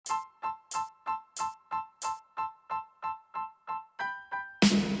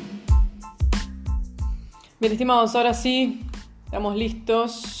Bien, estimados, ahora sí, estamos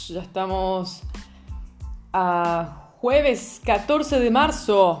listos. Ya estamos a jueves 14 de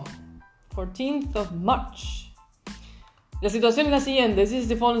marzo, 14th of March. La situación es la siguiente. This is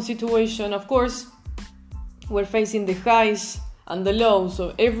the following situation. Of course, we're facing the highs and the lows.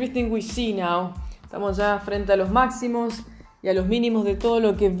 So everything we see now, estamos ya frente a los máximos y a los mínimos de todo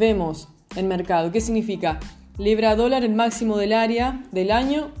lo que vemos en mercado. ¿Qué significa? Libra dólar, el máximo del área del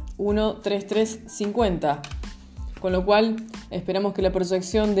año, 1.3350. Con lo cual esperamos que la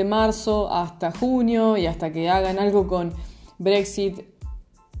proyección de marzo hasta junio y hasta que hagan algo con Brexit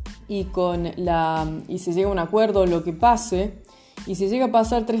y se llega a un acuerdo, lo que pase, y si llega a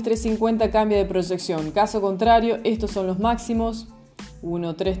pasar 3.350 cambia de proyección. Caso contrario, estos son los máximos,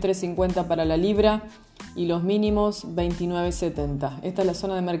 1.3350 para la libra y los mínimos 29.70. Esta es la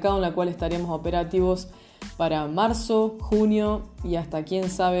zona de mercado en la cual estaríamos operativos para marzo, junio y hasta quién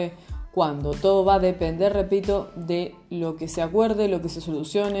sabe cuándo. Todo va a depender, repito, de lo que se acuerde, lo que se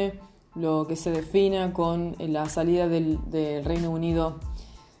solucione, lo que se defina con la salida del Reino Unido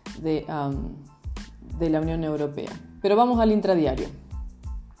de la Unión Europea. Pero vamos al intradiario.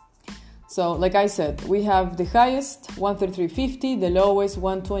 So, like I said, we have the highest 133.50, the lowest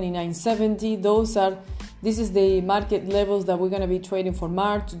 129.70. This is the market levels that we're going to be trading for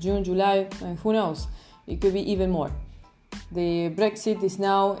March, June, July, and who knows, it could be even more. The Brexit is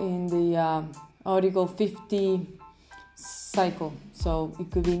now in the Article 50 cycle, so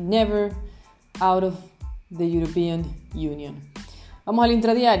it could be never out of the European Union. Vamos al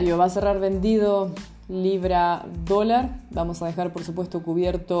intradiario, va a cerrar vendido libra dólar. Vamos a dejar, por supuesto,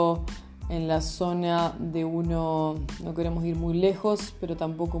 cubierto en la zona de no queremos ir muy lejos, pero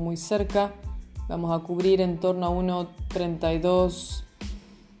tampoco muy cerca. Vamos a cubrir en torno a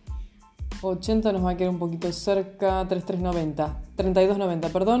 1.3280, nos va a quedar un poquito cerca,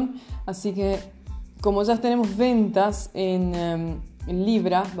 32.90, perdón. Así que como ya tenemos ventas en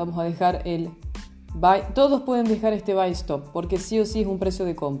libra, vamos a dejar el buy. Todos pueden dejar este buy stop porque sí o sí es un precio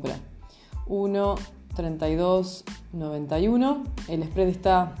de compra. 1.3291. El spread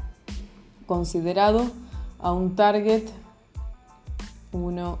está considerado a un target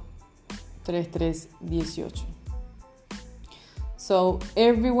 1.3318. So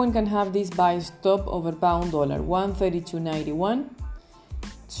everyone can have this buy stop over pound dollar, 132.91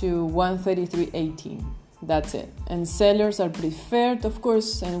 to 133.18. That's it. And sellers are preferred, of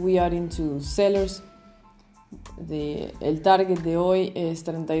course, and we are into sellers. El target de hoy es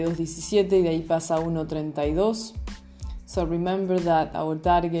 32.17 y de ahí pasa a 1.32. So remember that our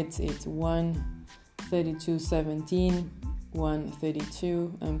target is 132.17,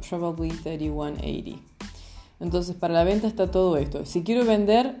 132 and probably 31.80. Entonces para la venta está todo esto. Si quiero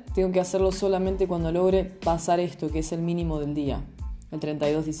vender, tengo que hacerlo solamente cuando logre pasar esto, que es el mínimo del día, el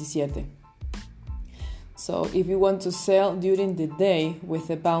 32.17. So if you want to sell during the day with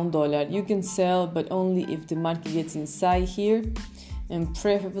the pound dollar, you can sell, but only if the market gets inside here, and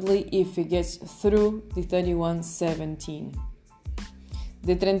preferably if it gets through the 31.17.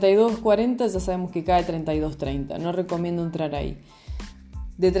 De 32.40 ya sabemos que cae 32.30. No recomiendo entrar ahí.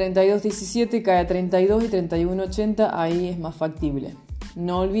 De 32.17 cae a 32 y 31.80, ahí es más factible.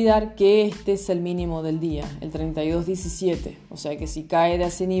 No olvidar que este es el mínimo del día, el 32.17. O sea que si cae de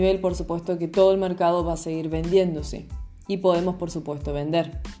ese nivel, por supuesto que todo el mercado va a seguir vendiéndose. Y podemos, por supuesto,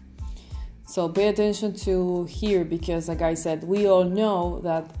 vender. So pay attention to here because, like I said, we all know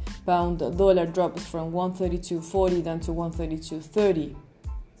that pound dollar drops from 132.40 down to 132.30.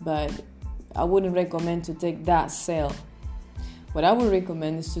 But I wouldn't recommend to take that sell. What I would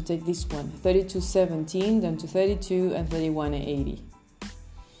recommend is to take this one, 32.17 down to 32 and 31.80.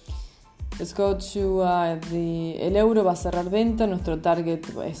 Let's go to el euro va a cerrar venta, nuestro target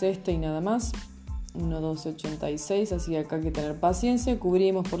es este y nada más, 1.1286, así que acá hay que tener paciencia,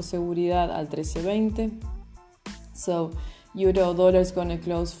 cubrimos por seguridad al 13.20. So euro dollar is going to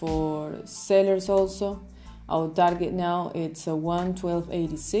close for sellers also. Our target now it's a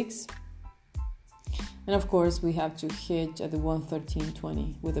 1.1286. And of course we have to hedge at the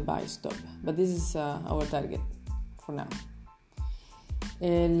 1.1320 with a buy stop. But this is our target for now.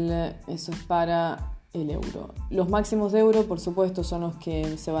 Eso es para el euro. Los máximos de euro, por supuesto, son los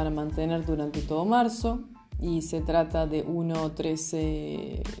que se van a mantener durante todo marzo. Y se trata de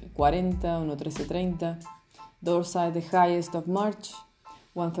 1.1340, 1.1330. Those are the highest of March,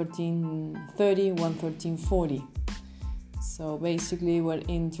 1.1330, 1.1340. So basically we're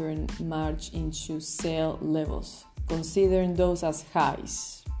entering March into sell levels, considering those as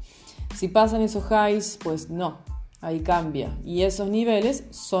highs. Si pasan esos highs, pues no, ahí cambia. Y esos niveles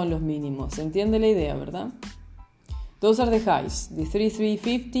son los mínimos. ¿Se entiende la idea, verdad? Those are the highs, the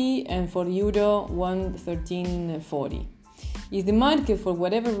 33.50 and for euro 113.40. If the market for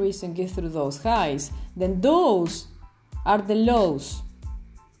whatever reason gets through those highs, then those are the lows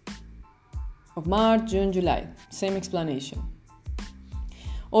of March, June, July. Same explanation.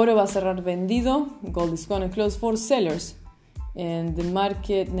 Oro va a cerrar vendido. Gold is going to close for sellers. And the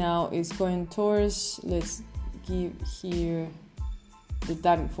market now is going towards, let's give here the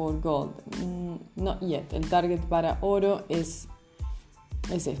target for gold. Not yet. El target para oro es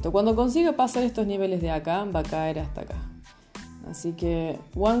esto. Cuando consiga pasar estos niveles de acá, va a caer hasta acá. Así que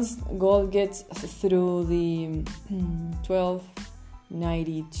once gold gets through the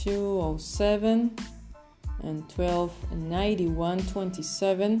 1292.07 and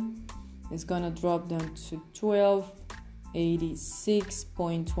 1291.27, it's gonna drop down to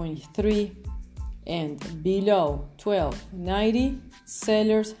 1286.23 and below 1290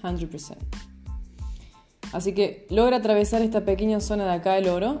 sellers 100%. Así que logra atravesar esta pequeña zona de acá el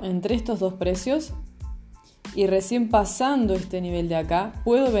oro entre estos dos precios y recién pasando este nivel de acá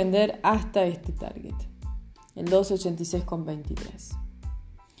puedo vender hasta este target, el 1286.23.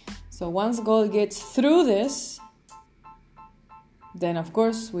 So once gold gets through this, then of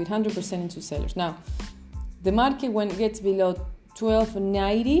course we're 100% into sellers. Now, the market when it gets below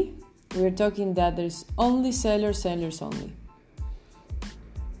 1290, we're talking that there's only sellers only.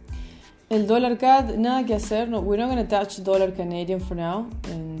 El dollar CAD, nada que hacer. No, we're not going to touch dollar Canadian for now.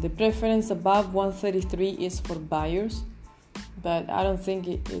 And the preference above 133 is for buyers. But I don't think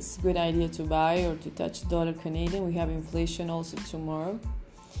it's a good idea to buy or to touch dollar Canadian. We have inflation also tomorrow.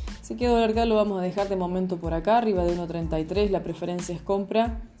 Así que dólar CAD lo vamos a dejar de momento por acá, arriba de 1.33. La preferencia es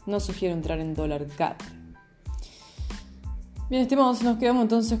compra. No sugiero entrar en dólar CAD. Bien, estimados, nos quedamos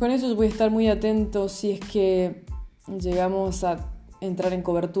entonces con eso. Yo voy a estar muy atento si es que llegamos a entrar en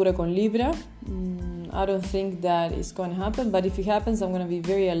cobertura con Libra. I don't think that is going to happen, but if it happens, I'm going to be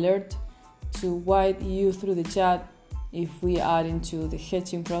very alert to guide you through the chat if we are into the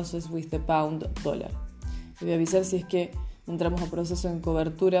hedging process with the pound dollar. Voy a avisar si es que entramos a proceso en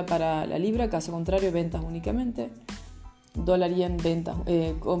cobertura para la Libra, caso contrario, ventas únicamente. Dólar yen, ventas,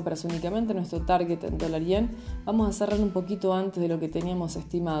 compras únicamente. Nuestro target en dólar yen. Vamos a cerrar un poquito antes de lo que teníamos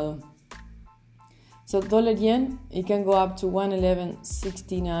estimado. So dollar yen, it can go up to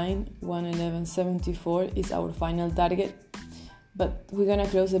 111.69, 111.74 is our final target, but we're gonna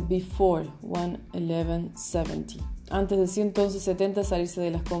close it before 111.70. Antes de 111.70 salirse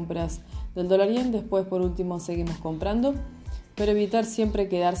de las compras del dólar yen, después por último seguimos comprando, pero evitar siempre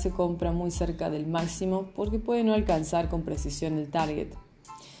quedarse compra muy cerca del máximo porque puede no alcanzar con precisión el target.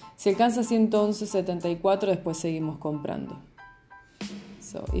 Si alcanza 111.74, después seguimos comprando.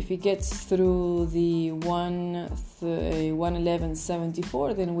 So if it gets through the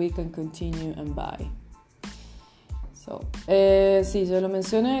 111.74, then we can continue and buy. So, sí, yo lo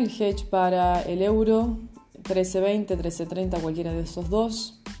mencioné, el hedge para el euro, 13.20, 13.30, cualquiera de esos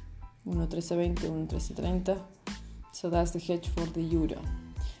dos. Uno 13.20, uno 13.30. So that's the hedge for the euro.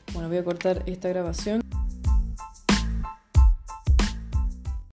 Bueno, voy a cortar esta grabación.